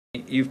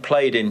you've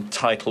played in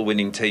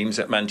title-winning teams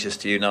at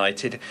Manchester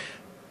United.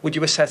 Would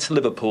you assess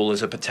Liverpool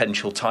as a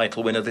potential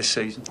title winner this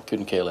season?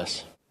 Couldn't care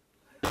less.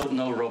 I don't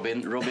know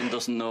Robin. Robin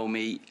doesn't know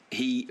me.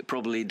 He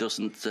probably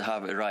doesn't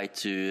have a right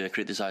to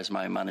criticise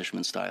my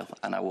management style,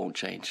 and I won't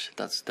change.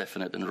 That's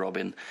definite. And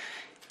Robin,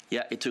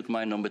 yeah, he took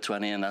my number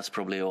 20, and that's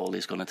probably all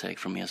he's going to take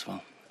from me as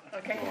well.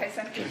 Okay,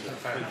 thank you.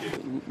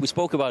 We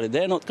spoke about it.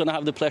 They're not going to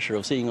have the pleasure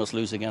of seeing us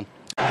lose again.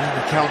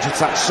 And the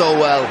counter-attack so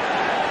well.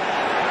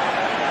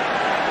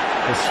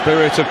 The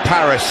spirit of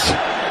Paris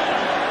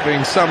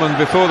being summoned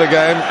before the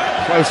game.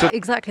 Closer.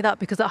 Exactly that,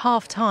 because at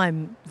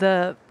half-time,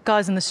 the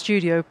guys in the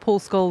studio, Paul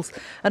Scholes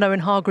and Owen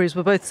Hargreaves,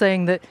 were both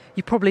saying that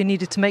you probably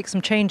needed to make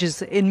some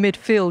changes in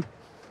midfield.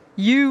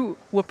 You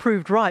were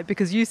proved right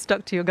because you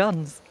stuck to your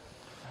guns.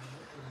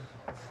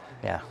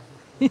 Yeah,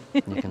 you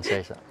can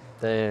say so.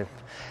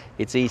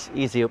 It's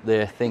easy up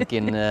there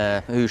thinking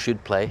who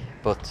should play,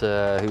 but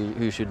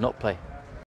who should not play.